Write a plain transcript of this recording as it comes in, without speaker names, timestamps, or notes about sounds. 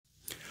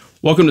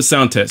Welcome to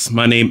Sound Test.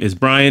 My name is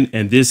Brian,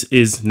 and this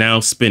is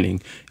Now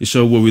Spinning, a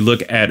show where we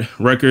look at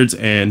records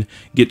and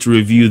get to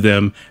review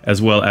them,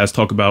 as well as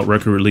talk about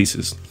record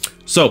releases.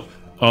 So,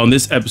 on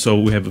this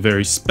episode, we have a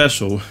very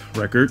special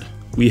record.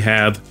 We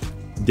have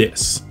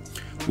this,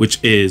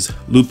 which is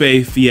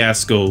Lupe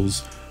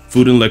Fiasco's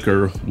Food and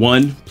Liquor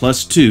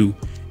 1+2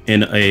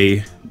 in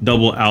a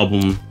double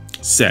album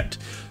set.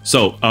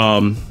 So,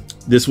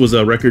 this was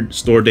a Record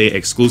Store Day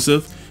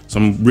exclusive. So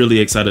I'm really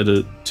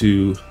excited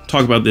to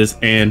talk about this,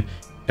 and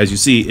as you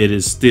see, it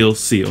is still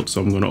sealed.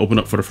 So I'm going to open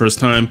up for the first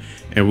time,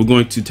 and we're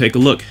going to take a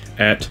look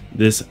at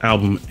this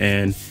album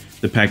and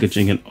the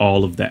packaging and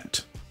all of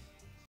that.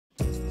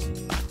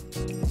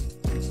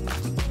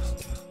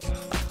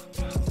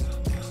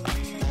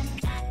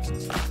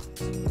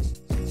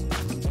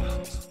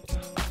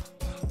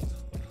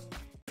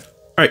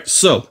 All right,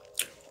 so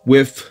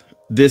with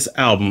this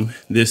album,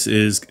 this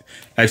is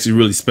actually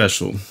really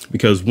special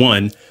because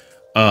one,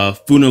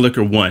 Food and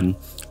Liquor 1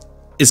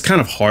 is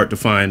kind of hard to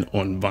find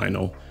on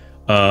vinyl.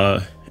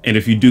 And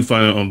if you do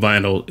find it on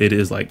vinyl, it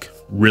is like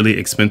really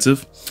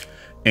expensive.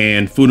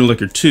 And Food and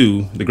Liquor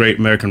 2, the Great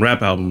American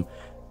Rap album,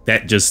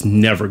 that just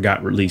never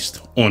got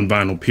released on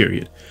vinyl,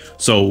 period.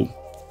 So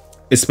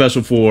it's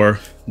special for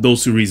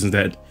those two reasons: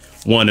 that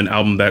one, an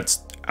album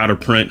that's out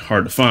of print,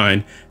 hard to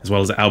find, as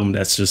well as an album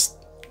that's just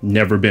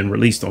never been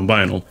released on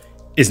vinyl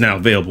is now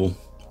available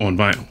on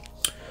vinyl.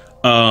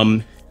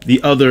 The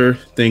other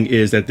thing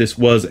is that this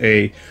was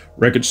a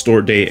Record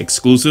Store Day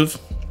exclusive,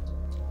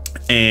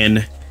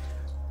 and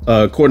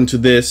according to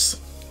this,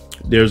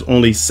 there's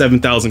only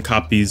 7,000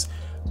 copies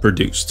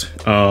produced.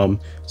 So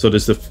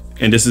this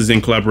is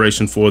in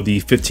collaboration for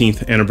the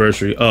 15th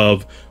anniversary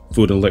of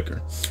Food and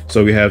Liquor.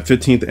 So we have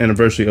 15th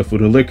anniversary of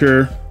Food and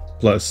Liquor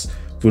plus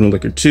Food and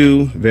Liquor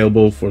 2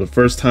 available for the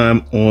first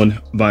time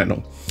on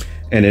vinyl,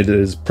 and it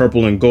is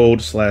purple and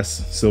gold /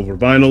 silver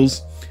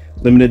vinyls,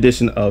 limited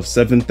edition of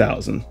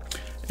 7,000.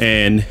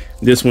 And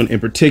this one in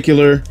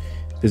particular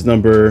is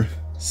number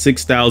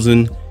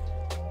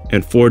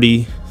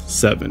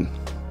 6047.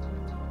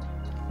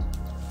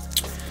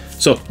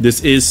 So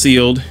this is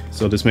sealed,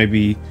 so this may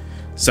be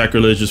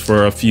sacrilegious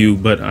for a few,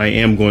 but I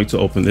am going to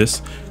open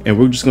this, and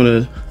we're just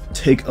going to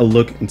take a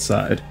look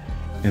inside.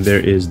 And there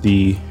is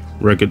the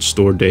Record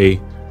Store Day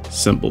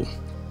symbol.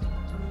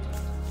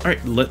 All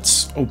right,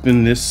 let's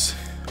open this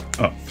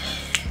up.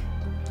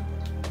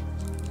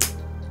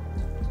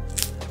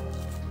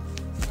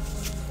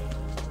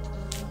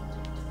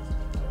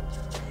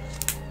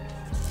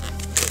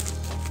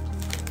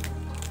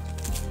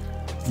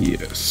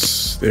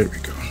 Yes, there we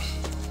go.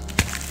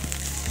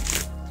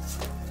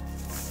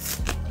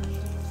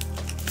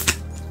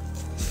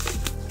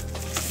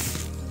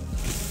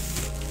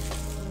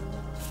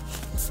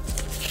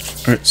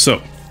 All right,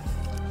 so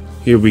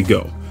here we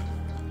go.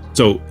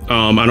 So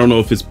I don't know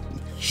if it's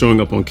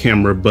showing up on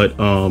camera, but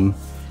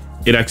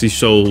it actually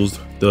shows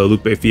the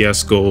Lupe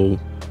Fiasco,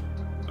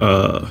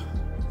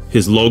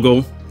 his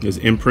logo, his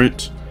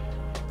imprint.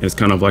 It's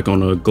kind of like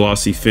on a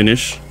glossy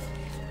finish.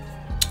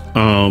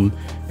 And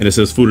it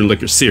says Food and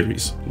Liquor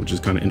series, which is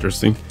kind of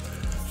interesting.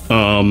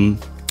 And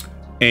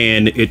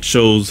it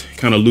shows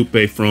kind of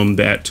Lupe from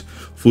that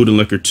Food and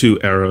Liquor 2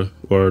 era,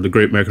 or the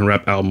Great American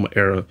Rap album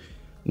era,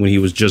 when he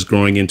was just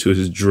growing into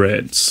his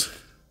dreads.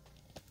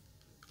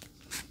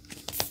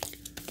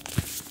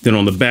 Then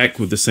on the back,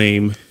 with the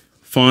same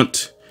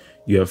font,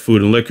 you have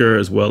Food and Liquor,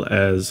 as well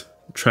as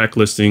track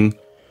listing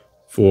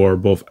for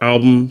both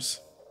albums.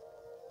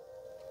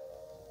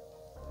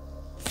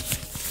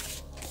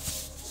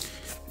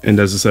 And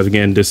as I said,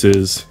 again, this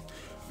is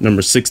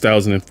number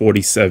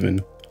 6047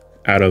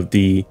 out of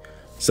the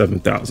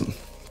 7,000. All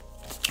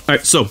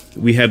right, so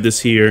we have this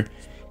here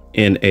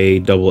in a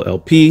double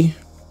LP.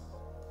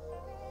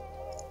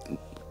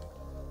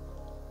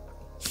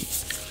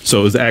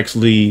 So it's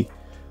actually,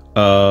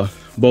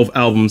 both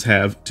albums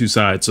have two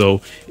sides,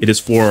 so it is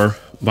 4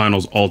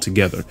 vinyls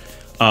altogether.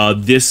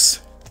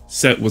 This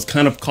set was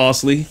kind of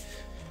costly.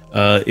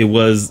 It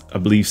was, I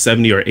believe,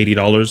 $70 or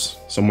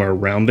 $80, somewhere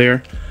around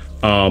there.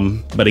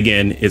 But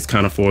again, it's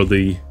kind of for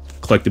the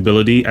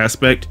collectability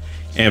aspect,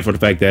 and for the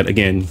fact that,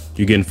 again,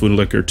 you're getting Food and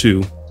Liquor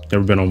 2,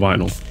 never been on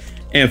vinyl,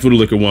 and Food and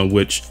Liquor 1,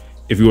 which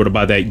if you were to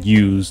buy that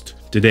used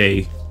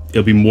today,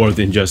 it'll be more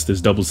than just this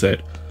double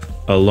set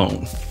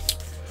alone.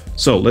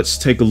 So let's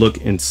take a look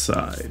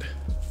inside.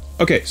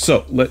 Okay,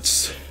 so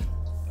let's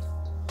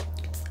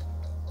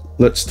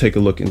take a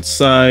look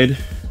inside.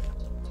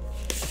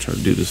 Try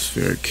to do this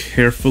very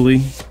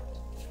carefully.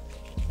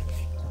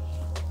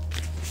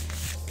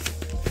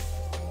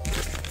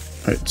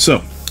 All right,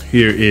 so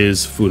here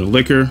is Food and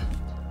Liquor,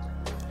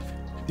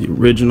 the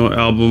original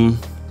album.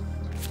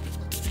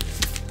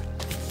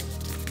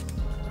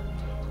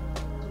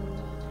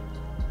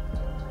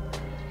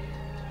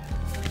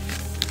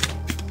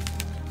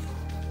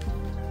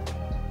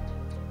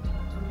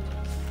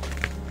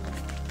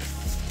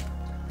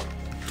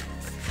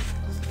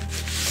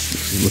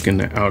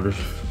 Looking at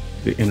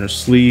the inner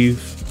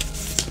sleeve.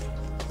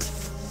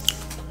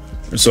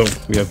 And so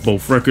we have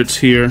both records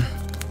here.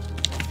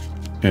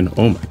 And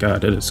oh my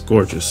God, that is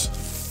gorgeous.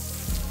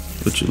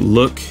 Would you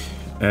look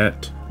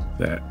at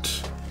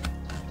that?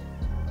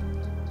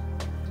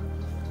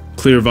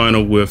 Clear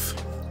vinyl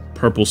with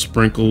purple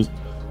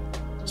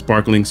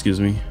sparkling, excuse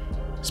me,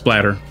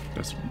 splatter.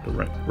 That's the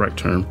right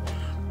term.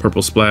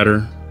 Purple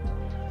splatter.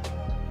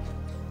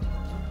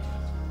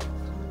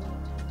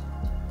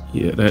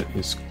 Yeah, that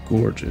is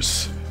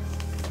gorgeous.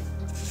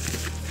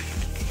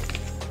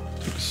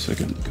 Take a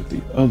second to look at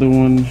the other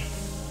one.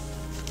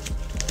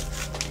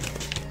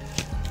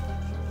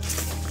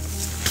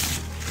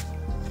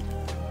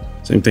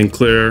 Same thing,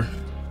 clear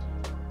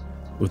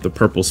with the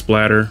purple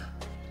splatter.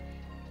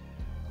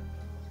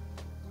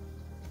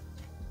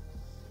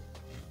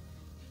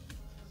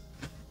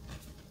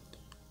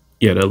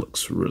 Yeah, that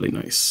looks really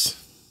nice.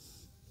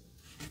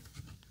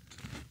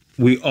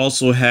 We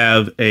also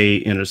have a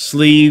inner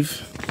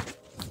sleeve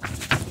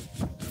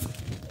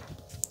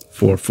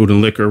for Food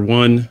and Liquor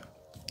 1.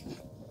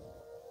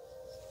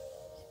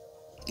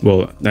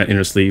 Well, not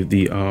inner sleeve,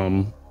 the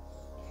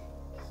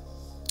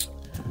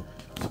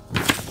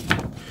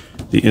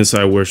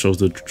inside where it shows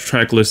the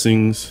track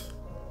listings.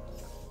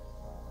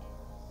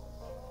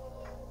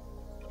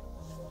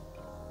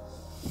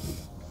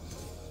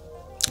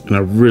 And I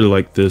really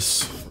like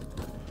this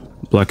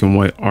black and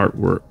white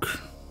artwork.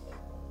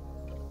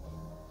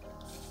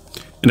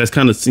 And that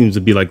kind of seems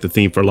to be like the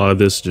theme for a lot of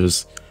this,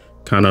 just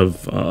kind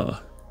of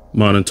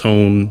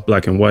monotone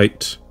black and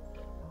white,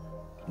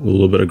 a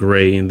little bit of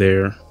gray in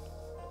there.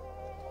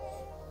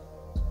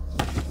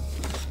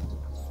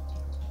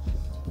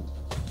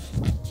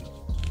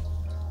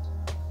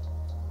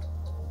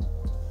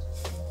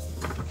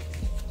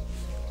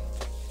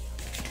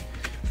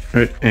 All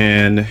right,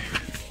 and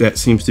that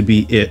seems to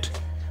be it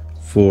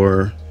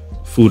for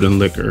Food and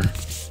Liquor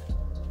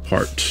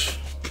part.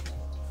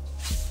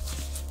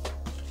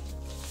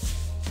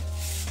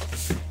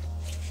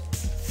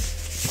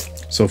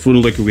 So Food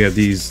and Liquor, we have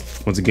these,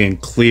 once again,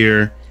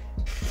 clear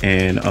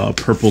and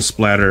purple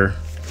splatter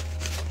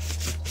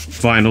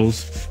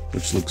vinyls,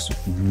 which looks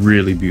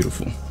really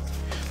beautiful.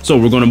 So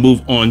we're going to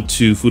move on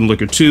to Food and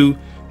Liquor 2,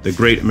 the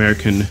Great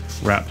American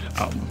Rap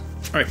Album.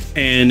 All right,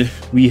 and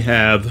we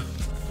have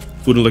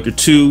Food and Liquor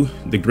 2,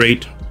 the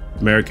Great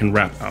American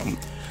Rap Album.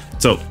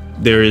 So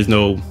there is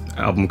no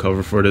album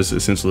cover for this.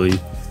 Essentially,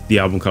 the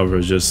album cover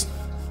is just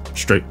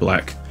straight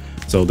black.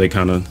 So they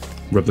kind of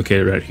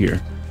replicated that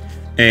here.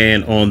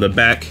 And on the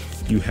back,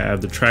 you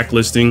have the track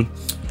listing.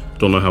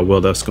 Don't know how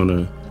well that's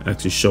gonna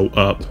actually show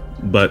up,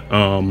 but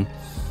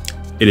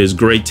it is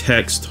gray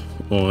text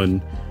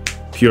on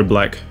pure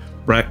black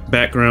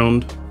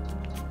background,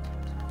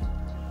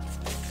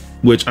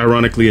 which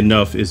ironically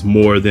enough is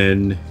more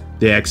than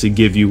they actually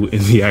give you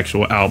in the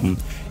actual album.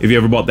 If you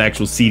ever bought the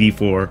actual CD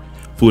for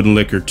Food and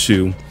Liquor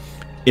 2,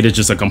 it is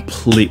just a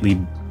completely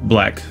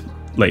black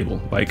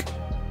label. Like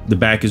the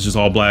back is just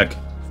all black,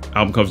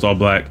 album cover's all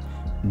black,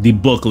 the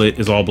booklet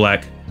is all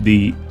black,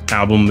 the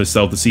album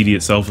itself, the CD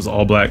itself is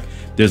all black.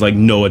 There's like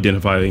no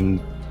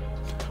identifying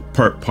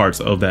parts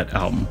of that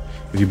album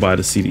if you buy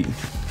the CD.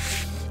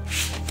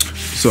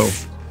 So,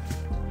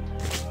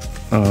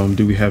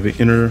 do we have an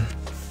inner?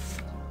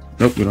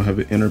 Nope, we don't have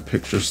an inner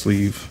picture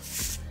sleeve.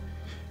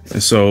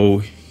 And so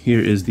here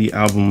is the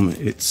album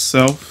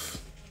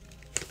itself.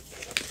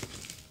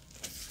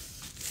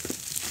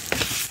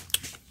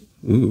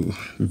 Ooh,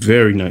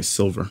 very nice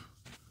silver.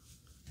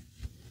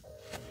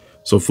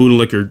 So Food and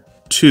Liquor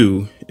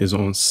 2 is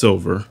on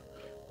silver,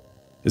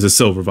 is a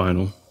silver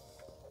vinyl.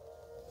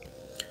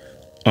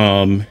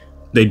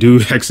 They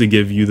do actually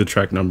give you the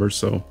track number,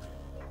 so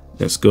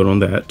that's good on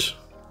that.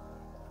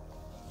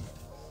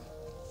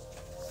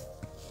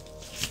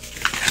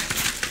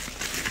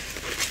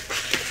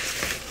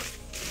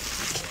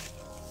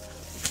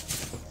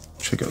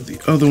 Check out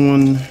the other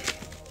one.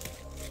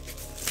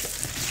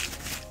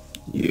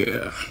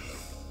 Yeah.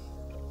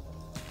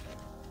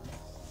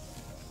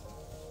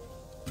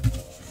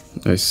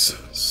 Nice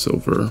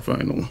silver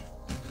vinyl.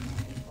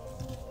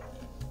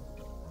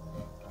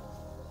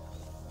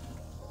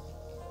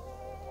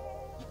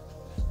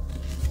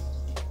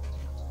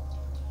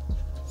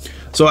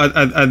 So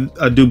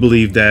I do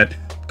believe that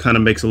kind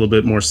of makes a little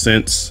bit more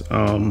sense.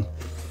 The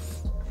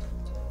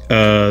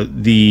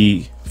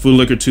Food and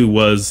Liquor 2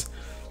 was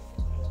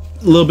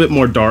a little bit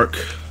more dark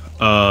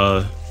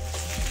than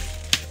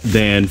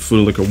Food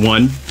and Liquor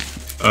 1.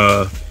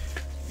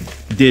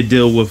 Did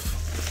deal with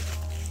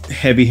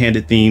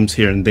heavy-handed themes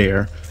here and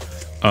there,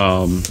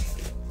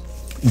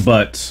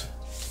 but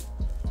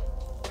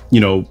you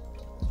know,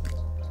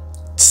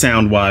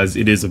 sound-wise,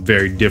 it is a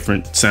very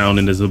different sound,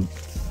 and is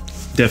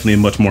definitely a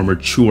much more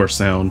mature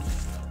sound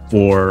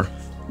for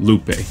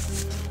Lupe.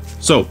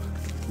 So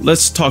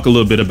let's talk a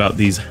little bit about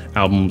these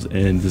albums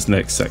in this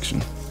next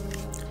section.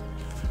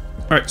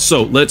 All right,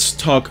 so let's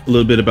talk a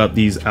little bit about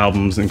these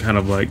albums and kind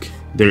of like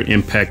their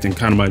impact and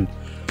kind of my,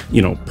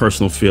 you know,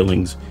 personal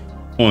feelings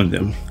on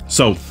them.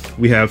 So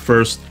we have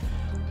first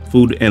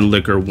Food and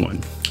Liquor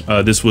 1.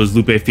 This was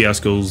Lupe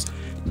Fiasco's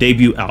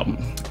debut album,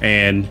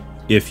 and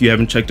if you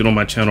haven't checked it on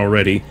my channel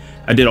already,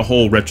 I did a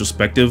whole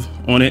retrospective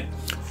on it,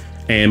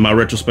 And my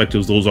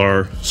retrospectives, those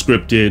are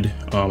scripted.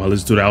 I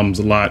listen to the albums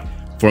a lot,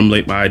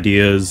 formulate my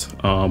ideas.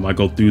 I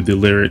go through the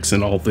lyrics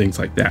and all things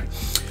like that.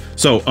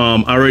 So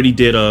I already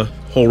did a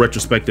whole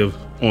retrospective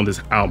on this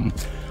album,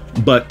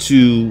 but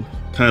to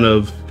kind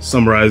of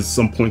summarize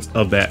some points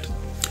of that,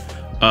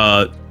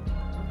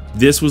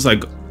 this was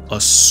like a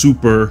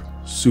super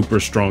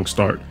strong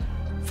start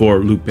for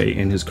Lupe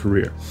in his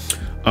career.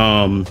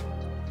 One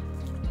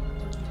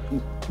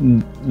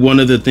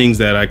of the things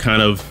that I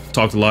kind of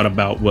talked a lot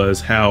about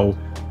was how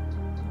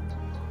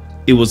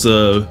it was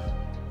a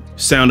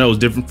sound that was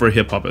different for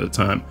hip hop at the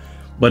time,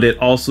 but it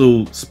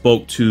also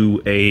spoke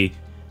to a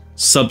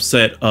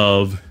subset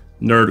of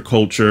nerd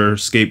culture,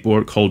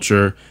 skateboard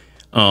culture.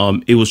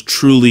 It was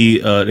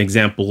truly an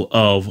example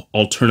of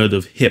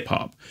alternative hip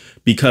hop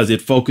because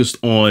it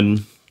focused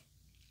on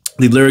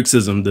the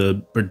lyricism,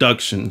 the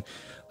production,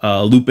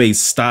 Lupe's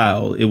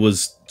style. It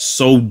was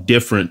so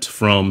different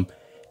from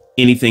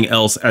anything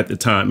else at the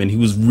time, and he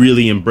was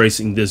really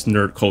embracing this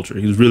nerd culture.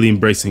 He was really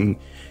embracing,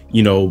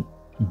 you know,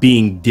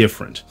 being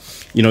different.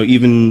 You know,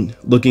 even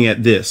looking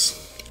at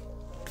this,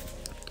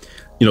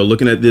 you know,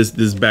 looking at this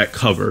back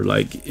cover,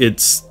 like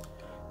it's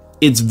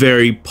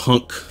very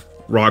punk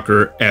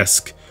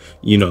rocker-esque,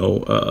 you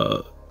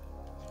know,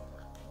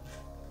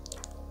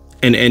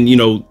 and you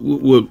know,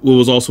 what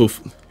was also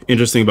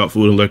interesting about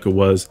Food and Liquor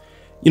was,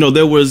 you know,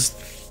 there was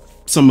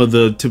some of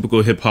the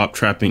typical hip hop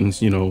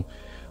trappings. You know,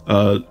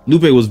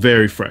 Lupe was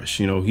very fresh.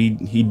 You know,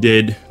 he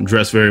did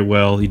dress very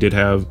well. He did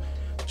have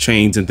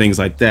chains and things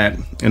like that,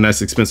 and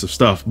that's expensive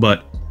stuff,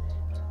 but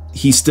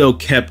he still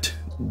kept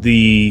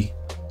the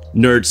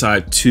nerd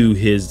side to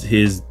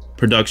his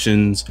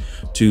productions,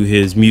 to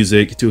his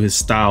music, to his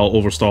style,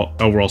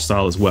 overall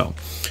style as well.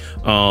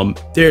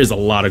 There's a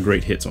lot of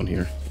great hits on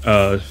here.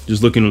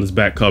 Just looking on this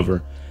back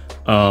cover,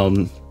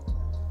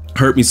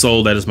 Hurt Me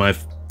Soul, that is my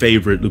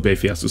favorite Lupe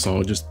Fiasco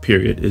song, just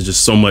period. It's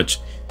just so much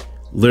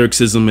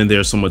lyricism in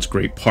there, so much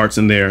great parts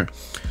in there.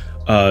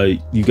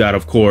 You got,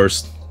 of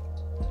course,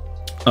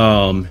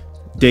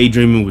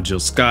 Daydreaming with Jill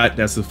Scott.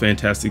 That's a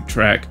fantastic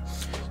track.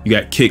 You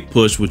got Kick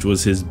Push, which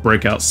was his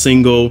breakout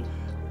single.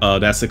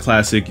 That's a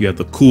classic. You have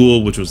The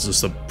Cool, which was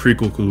just a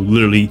prequel to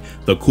literally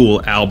the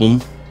Cool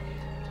album.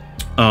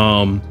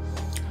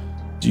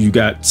 You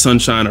got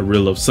Sunshine, A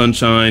Real Love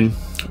Sunshine,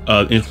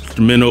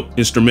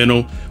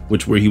 instrumental,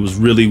 which where he was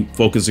really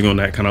focusing on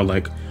that kind of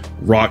like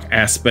rock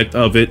aspect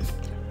of it.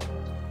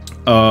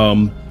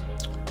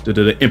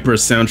 The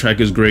Empress soundtrack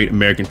is great.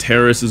 American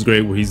Terrorist is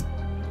great, where he's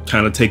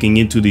kind of taking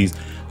into these,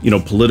 you know,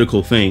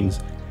 political things.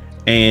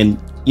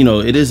 And, you know,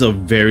 it is a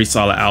very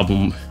solid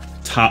album,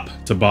 top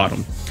to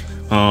bottom.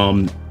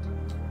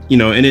 You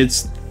know, and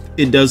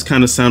it does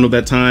kind of sound of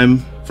that time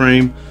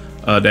frame,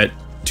 that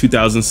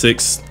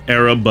 2006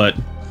 era, but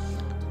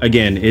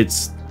again,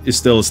 it's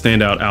still a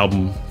standout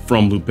album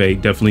from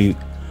Lupe, definitely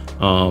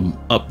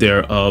up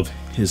there of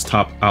his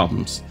top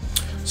albums.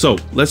 So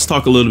let's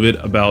talk a little bit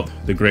about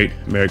the Great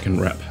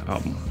American Rap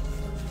album.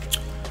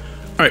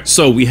 All right,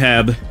 so we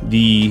have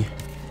the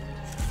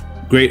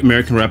Great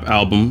American Rap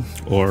album,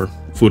 or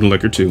Food and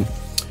Liquor 2,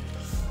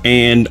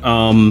 and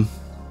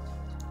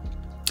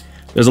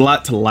there's a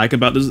lot to like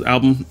about this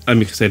album. Let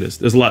me say this: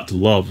 there's a lot to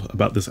love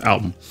about this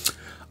album,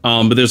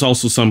 but there's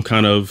also some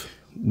kind of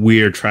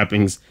weird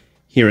trappings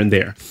here and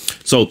there.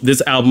 So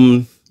this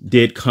album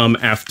did come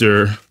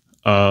after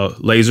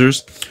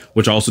Lasers,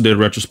 which I also did a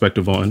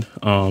retrospective on,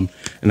 and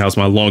that was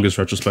my longest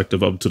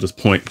retrospective up to this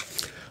point.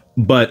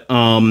 But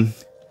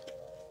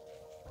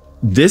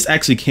this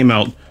actually came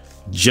out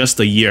just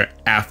a year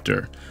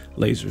after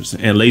Lasers,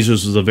 and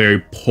Lasers was a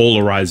very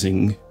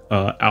polarizing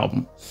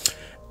album,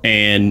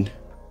 and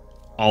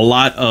a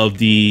lot of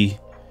the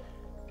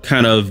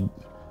kind of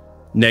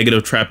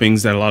negative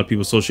trappings that a lot of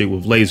people associate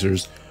with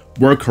Lasers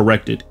were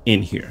corrected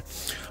in here.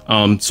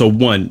 So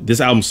one, this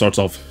album starts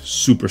off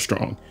super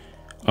strong.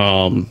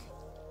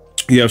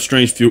 You have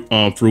Strange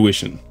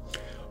Fruition,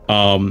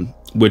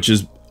 which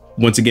is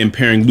once again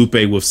pairing Lupe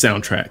with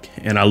Soundtrack,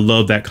 and I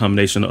love that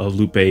combination of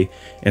Lupe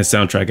and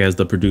Soundtrack as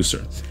the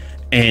producer.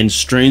 And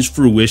Strange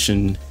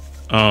Fruition,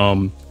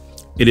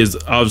 it is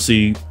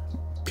obviously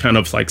kind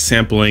of like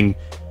sampling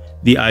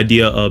the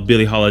idea of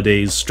Billie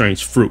Holiday's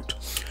Strange Fruit,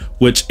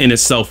 which in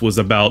itself was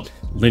about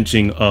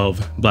lynching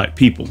of Black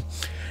people.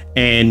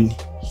 And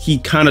he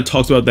kind of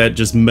talks about that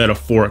just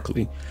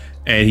metaphorically.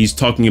 And he's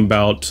talking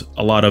about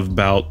a lot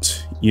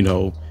about, you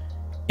know,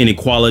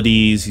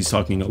 inequalities. He's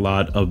talking a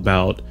lot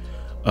about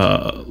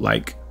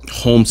like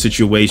home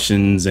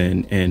situations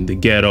and the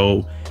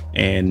ghetto,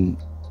 and,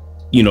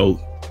 you know,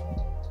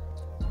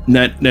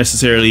 not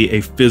necessarily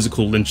a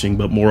physical lynching,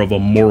 but more of a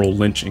moral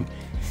lynching.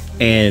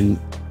 And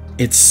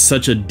it's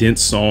such a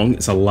dense song.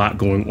 It's a lot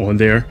going on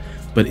there,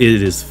 but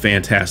it is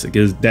fantastic.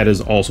 That is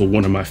also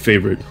one of my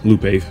favorite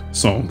Lupe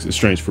songs, is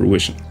Strange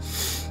Fruition.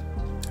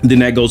 Then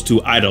that goes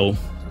to Idol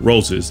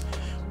Roses,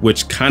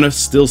 which kind of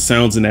still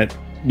sounds in that,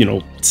 you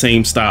know,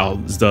 same style.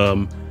 It's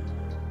the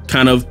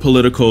kind of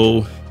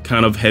political,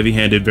 kind of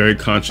heavy-handed, very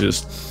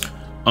conscious.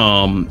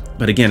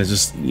 But again, it's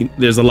just,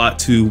 there's a lot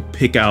to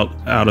pick out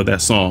of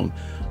that song.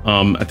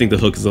 I think the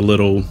hook is a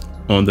little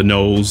on the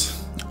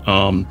nose,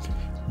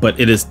 but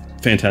it is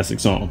a fantastic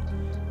song.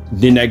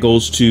 Then that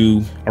goes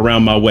to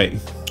Around My Way,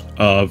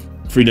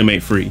 Freedom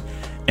Ain't Free.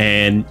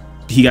 And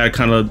he got a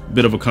kind of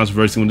bit of a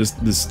controversy when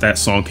that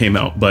song came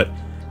out, but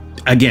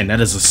again, that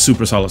is a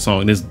super solid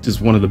song. It's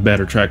just one of the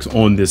better tracks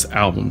on this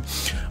album.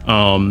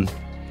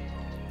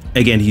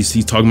 Again,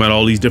 he's talking about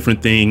all these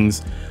different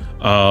things.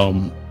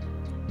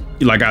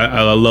 Like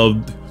I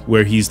love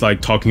where he's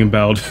like talking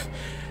about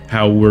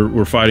how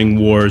we're fighting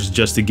wars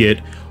just to get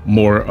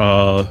more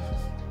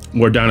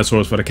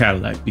dinosaurs for the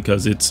Cadillac,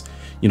 because it's,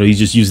 you know, he's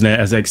just using that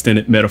as an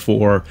extended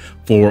metaphor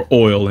for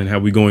oil and how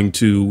we're going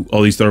to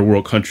all these third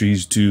world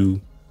countries to,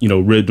 you know,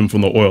 rid them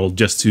from the oil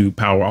just to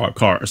power our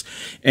cars.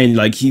 And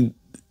like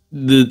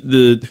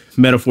the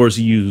metaphors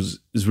he used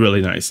is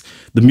really nice.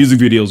 The music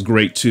video is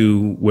great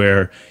too,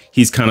 where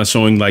he's kind of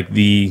showing like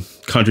the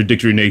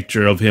contradictory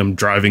nature of him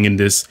driving in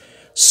this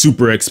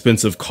super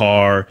expensive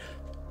car,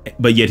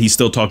 but yet he's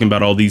still talking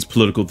about all these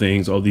political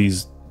things, all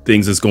these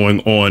things that's going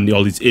on,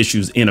 all these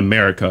issues in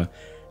America,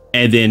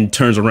 and then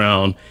turns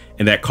around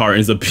and that car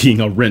ends up being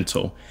a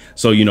rental.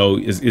 So, you know,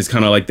 it's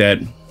kind of like that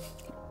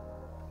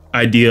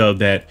idea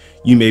that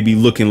you may be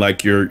looking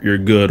like you're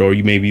good, or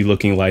you may be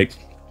looking like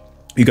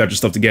you got your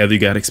stuff together, you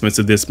got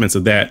expensive this,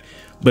 expensive that,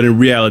 but in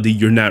reality,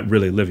 you're not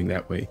really living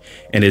that way.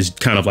 And it's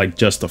kind of like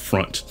just a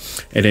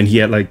front. And then he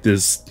had like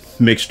this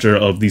mixture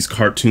of these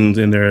cartoons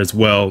in there as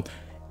well.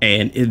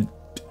 And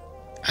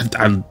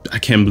I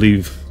can't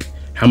believe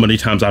how many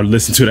times I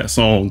listened to that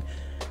song,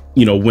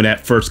 you know, when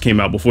that first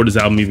came out, before this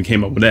album even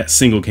came out, when that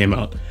single came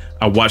out.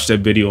 I watched that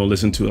video and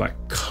listened to it like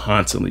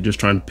constantly, just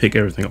trying to pick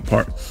everything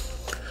apart.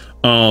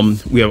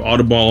 We have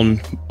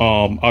Audubon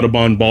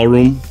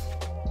Ballroom.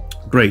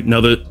 Great,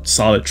 another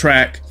solid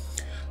track.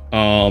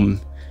 And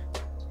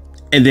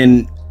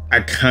then I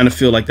kind of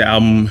feel like the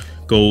album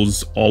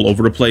goes all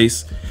over the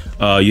place.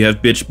 You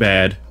have Bitch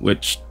Bad,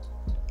 which,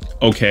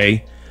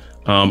 okay,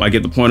 I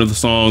get the point of the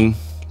song.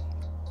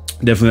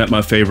 Definitely not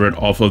my favorite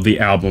off of the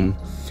album.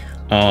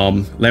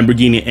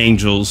 Lamborghini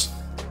Angels,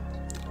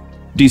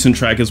 decent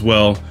track as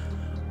well.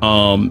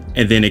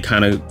 And then it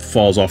kind of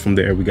falls off from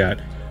there. We got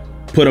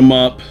Put 'Em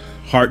Up,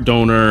 Heart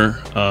Donor,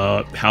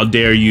 How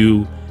Dare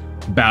You,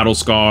 Battle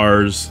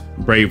Scars,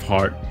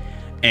 Braveheart,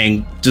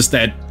 and just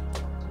that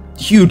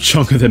huge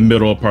chunk of the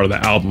middle part of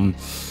the album,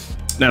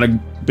 not a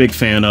big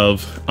fan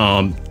of.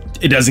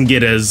 It doesn't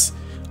get as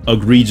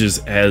egregious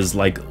as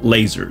like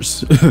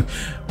Lasers,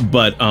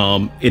 but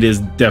it is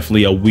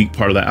definitely a weak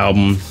part of the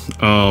album.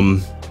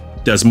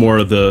 That's more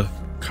of the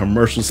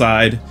commercial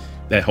side,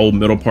 that whole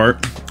middle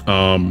part.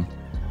 And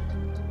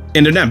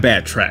they're not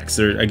bad tracks.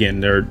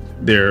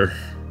 They're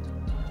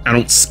I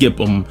don't skip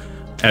them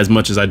as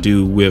much as I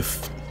do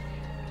with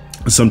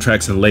some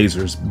tracks in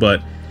Lasers,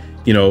 but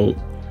you know,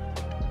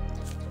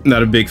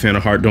 not a big fan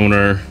of Heart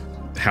Donor,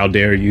 How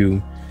Dare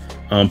You.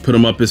 Put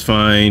 'Em Up is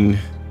fine.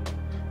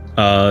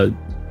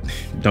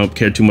 Don't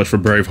care too much for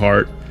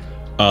Braveheart.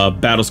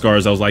 Battle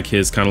Scars, that was like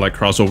his kind of like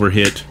crossover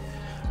hit.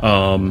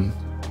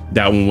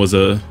 That one was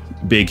a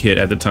big hit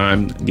at the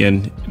time.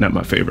 Again, not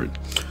my favorite.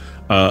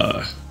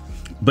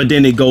 But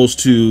then it goes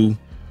to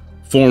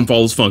Form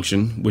Follows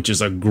Function, which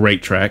is a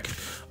great track.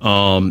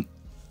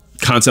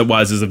 Concept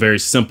wise is a very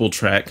simple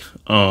track,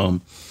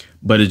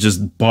 but it's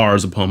just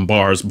bars upon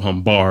bars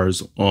upon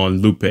bars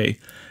on Lupe,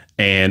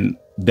 and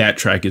that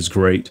track is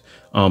great.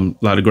 A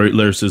lot of great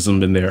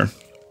lyricism in there.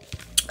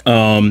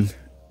 Then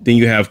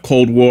you have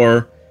Cold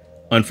War,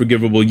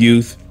 Unforgivable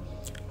Youth.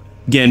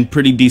 Again,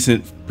 pretty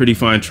decent, pretty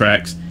fine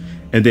tracks.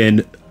 And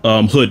then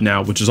Hood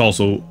Now, which is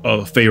also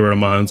a favorite of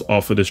mine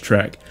off of this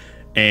track.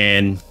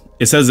 And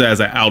it says it as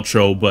an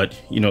outro, but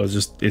you know,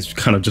 it's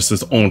kind of just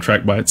its own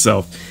track by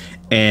itself.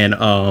 And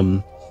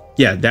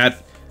yeah,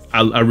 that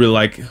I really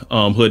like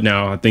Hood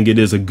Now. I think it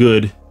is a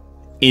good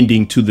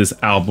ending to this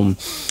album.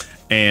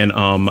 And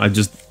I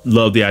just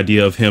love the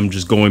idea of him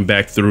just going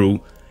back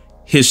through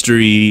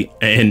history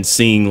and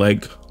seeing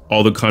like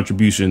all the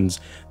contributions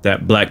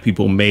that Black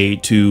people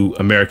made to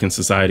American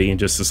society and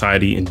just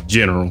society in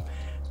general.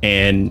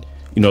 And,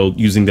 you know,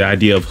 using the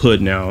idea of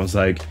Hood Now, it's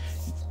like,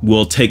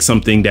 we'll take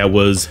something that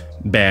was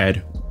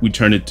bad, we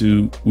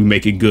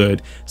make it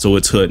good, so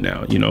it's Hood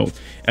Now. You know,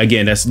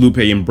 again, that's Lupe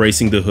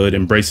embracing the hood,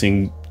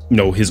 embracing, you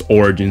know, his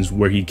origins,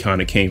 where he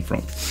kind of came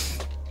from.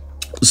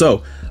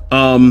 So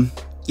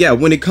yeah,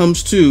 when it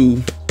comes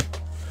to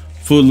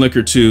Food and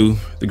Liquor 2,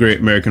 the Great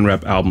American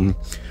Rap Album,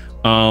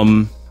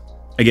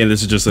 again,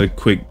 this is just a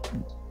quick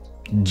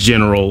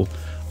general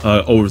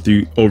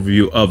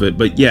overview of it,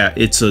 but yeah,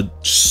 it's a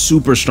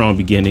super strong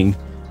beginning,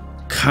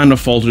 kind of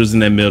falters in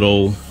the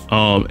middle,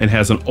 and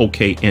has an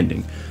okay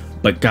ending.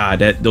 But God,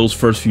 those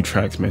first few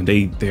tracks, man,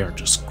 they are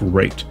just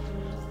great.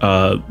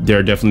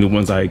 They're definitely the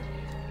ones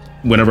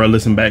whenever I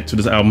listen back to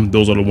this album,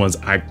 those are the ones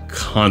I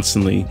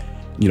constantly,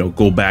 you know,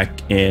 go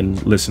back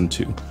and listen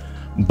to.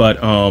 But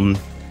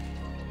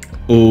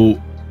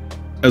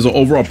as an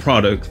overall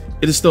product,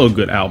 it is still a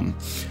good album.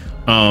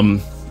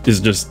 It's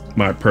just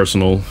my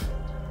personal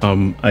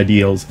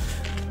ideals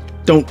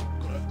don't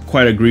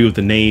quite agree with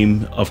the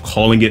name of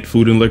calling it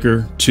Food and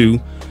Liquor 2,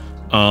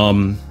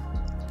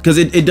 because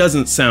it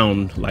doesn't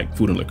sound like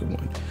Food and Liquor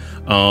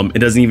 1. It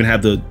doesn't even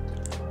have the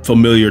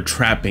familiar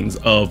trappings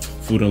of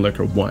Food and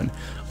Liquor 1.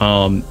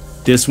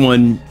 This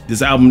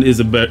album is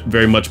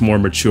very much more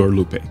mature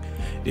Lupe.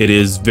 It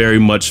is very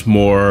much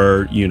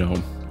more, you know,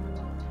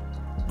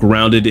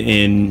 grounded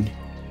in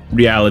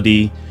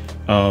reality.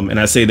 And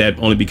I say that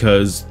only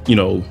because, you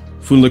know,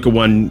 Food and Liquor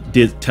 1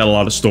 did tell a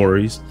lot of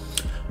stories.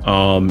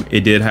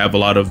 It did have a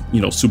lot of, you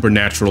know,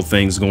 supernatural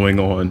things going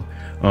on,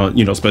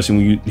 you know, especially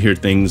when you hear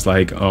things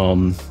like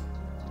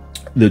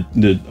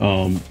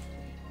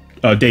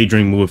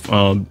Daydream with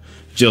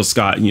Jill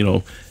Scott, you know,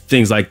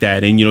 things like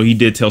that. And, you know, he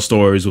did tell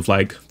stories with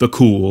like The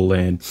Cool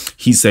and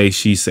He Say,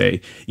 She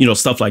Say, you know,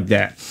 stuff like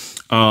that.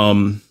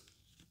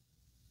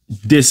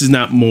 This is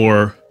not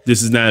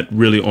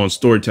really on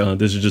storytelling.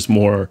 This is just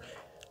more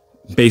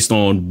based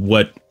on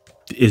what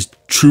is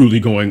truly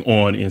going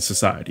on in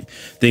society,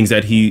 things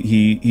that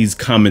he's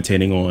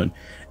commentating on.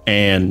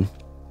 And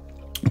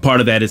part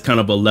of that is kind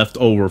of a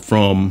leftover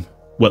from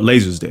what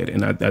Lasers did.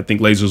 And I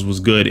think Lasers was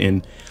good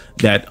in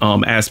that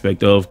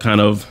aspect of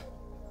kind of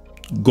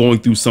going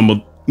through some of,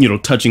 you know,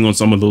 touching on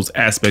some of those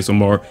aspects of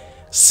more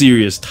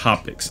serious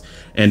topics.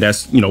 And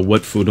that's, you know,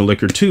 what Food and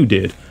Liquor 2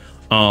 did.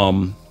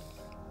 But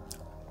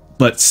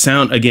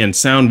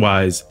sound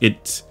wise,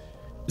 it's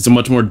a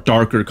much more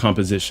darker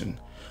composition.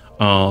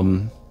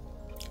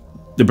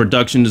 The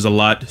production is a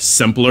lot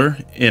simpler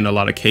in a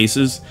lot of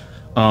cases.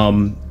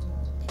 Food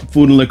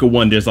and Liquor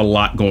 1, there's a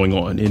lot going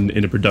on in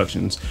the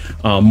productions.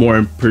 More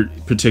in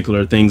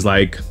particular, things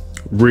like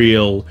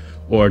Real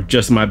or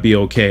Just Might Be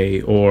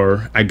Okay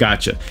or I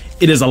Gotcha.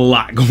 It is a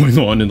lot going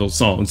on in those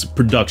songs,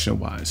 production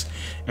wise.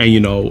 And, you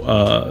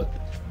know,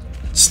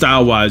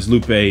 style wise,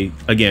 Lupe,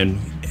 again,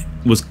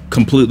 was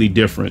completely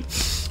different.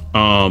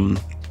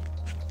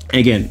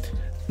 Again,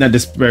 not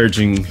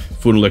disparaging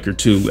Food and Liquor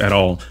 2 at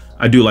all.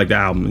 I do like the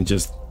album, and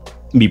just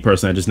me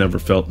personally, I just never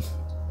felt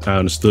I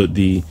understood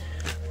the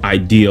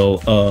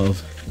ideal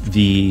of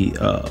the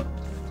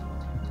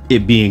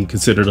it being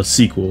considered a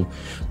sequel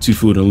to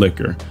Food and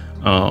Liquor.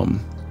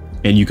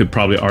 And you could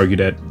probably argue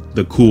that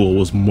The Cool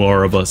was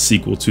more of a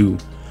sequel to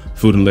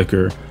Food and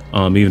Liquor,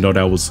 even though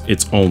that was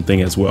its own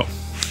thing as well.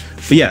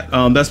 But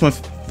yeah, that's my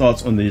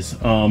thoughts on this.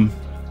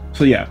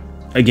 So yeah,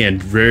 again,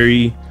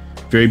 very,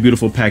 very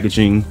beautiful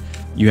packaging.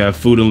 You have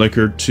Food and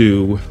Liquor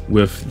 2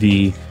 with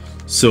the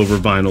silver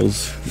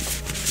vinyls.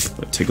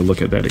 Let's take a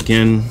look at that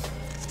again.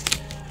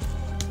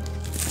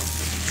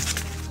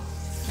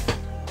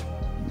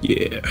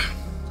 Yeah.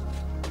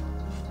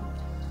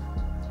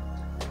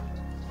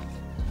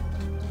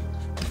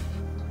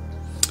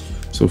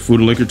 So Food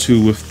and Liquor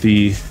 2 with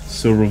the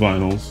silver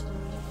vinyls,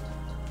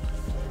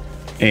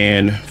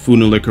 and Food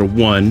and Liquor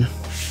 1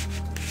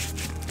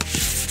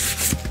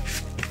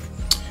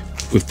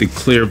 with the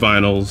clear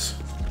vinyls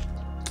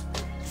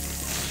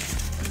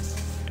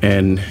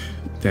and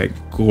that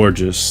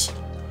gorgeous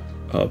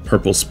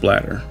purple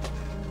splatter.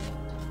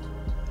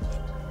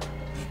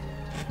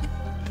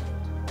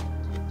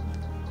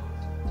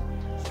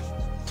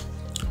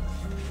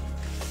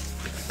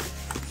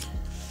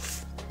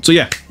 So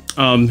yeah,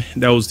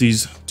 that was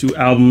these two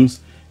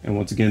albums, and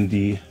once again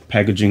the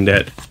packaging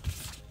that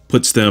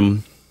puts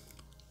them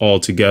all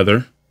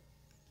together.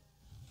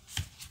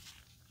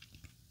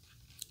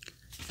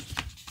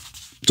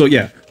 So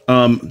yeah,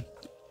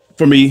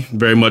 for me,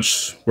 very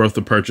much worth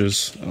the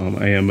purchase.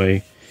 I am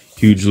a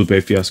huge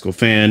Lupe Fiasco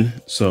fan,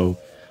 so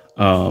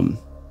to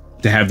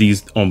have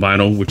these on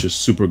vinyl, which is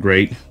super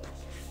great,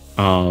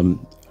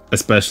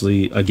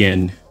 especially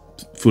again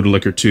Food and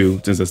Liquor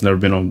 2, since it's never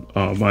been on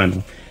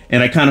vinyl.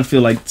 And I kind of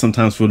feel like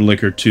sometimes Food and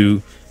Liquor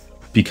 2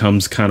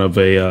 becomes kind of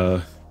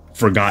a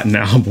forgotten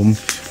album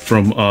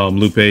from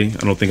Lupe. I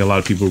don't think a lot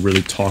of people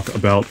really talk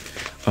about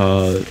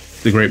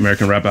the Great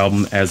American Rap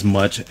album as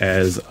much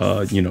as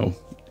you know,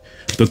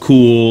 The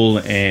Cool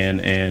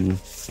and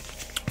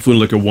Food and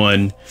Liquor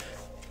 1.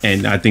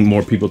 And I think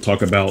more people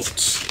talk about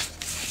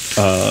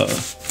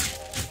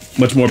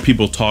much more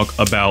people talk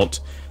about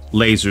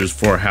Lasers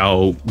for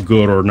how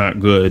good or not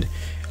good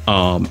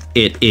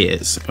it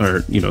is,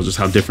 or you know, just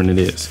how different it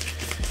is.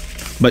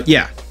 But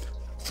yeah,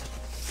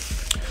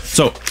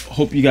 so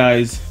hope you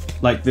guys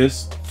like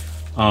this.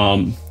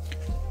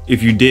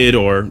 If you did,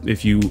 or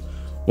if you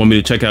want me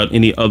to check out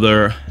any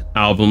other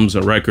albums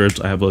or records,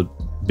 I have a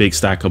big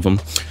stack of them,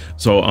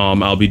 so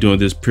I'll be doing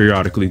this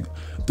periodically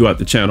throughout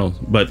the channel.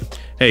 But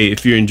hey,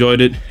 if you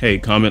enjoyed it, hey,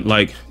 comment,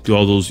 like, do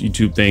all those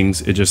YouTube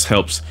things. It just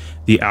helps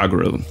the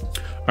algorithm.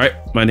 All right,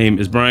 my name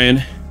is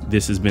Brian.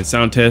 This has been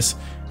Sound Test,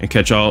 and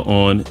catch y'all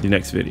on the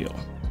next video.